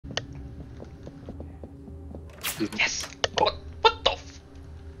Yes! What the f-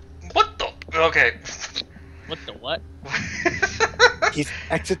 What the- Okay. What the what? He's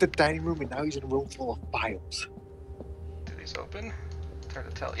exited the dining room and now he's in a room full of files. Do these open? It's hard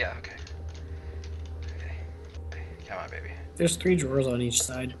to tell. Yeah, okay. Okay. Come on, baby. There's 3 drawers on each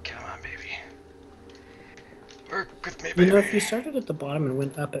side. Come on, baby. Work with me, You baby. know, if you started at the bottom and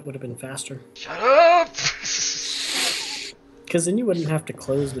went up, it would have been faster. Shut up! Because then you wouldn't have to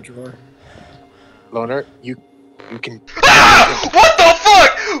close the drawer. Loner, you can. Ah! What the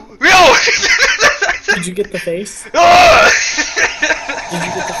fuck? Yo! Did you get the face? Ah! Did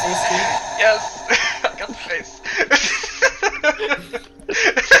you get the face too? Yes, I got the face.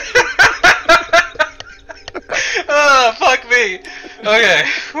 Oh, fuck me. Okay.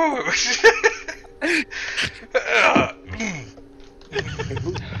 Whew.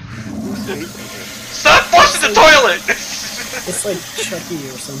 Stop flushing the toilet! It's like Chucky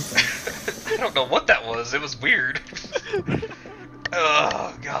or something. I don't know what that was. It was weird.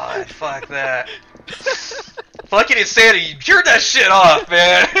 Oh god, fuck that. Fucking insanity, turn that shit off,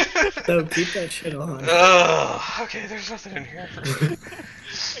 man. No, keep that shit on. Ugh. Okay, there's nothing in here.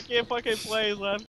 I can't fucking play, left.